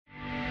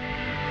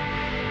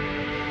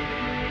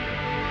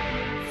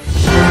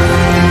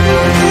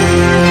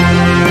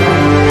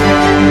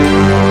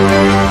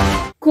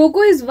Kho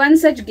Kho is one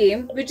such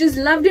game which is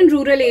loved in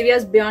rural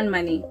areas beyond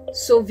money.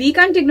 So we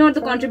can't ignore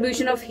the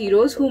contribution of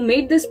heroes who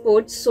made this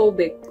sport so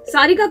big.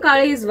 Sarika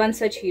Kale is one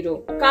such hero.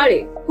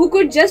 Kale, who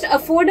could just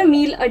afford a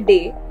meal a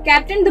day,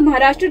 captained the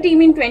Maharashtra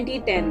team in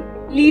 2010,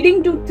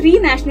 leading to 3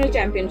 national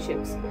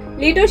championships.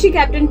 Later, she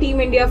captained Team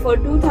India for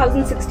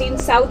 2016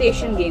 South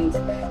Asian Games.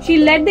 She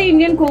led the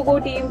Indian Kho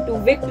Kho team to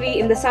victory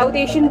in the South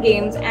Asian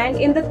Games and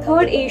in the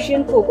 3rd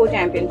Asian Kho Kho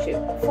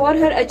Championship. For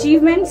her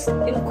achievements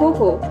in Kho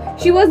Kho,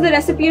 she was the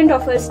recipient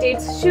of her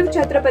state's Shiv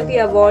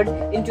Chhatrapati Award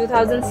in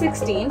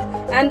 2016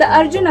 and the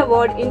Arjun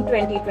Award in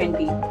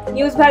 2020.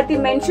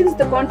 Newsbharati mentions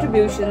the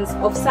contributions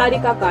of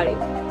Sarika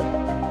Kale.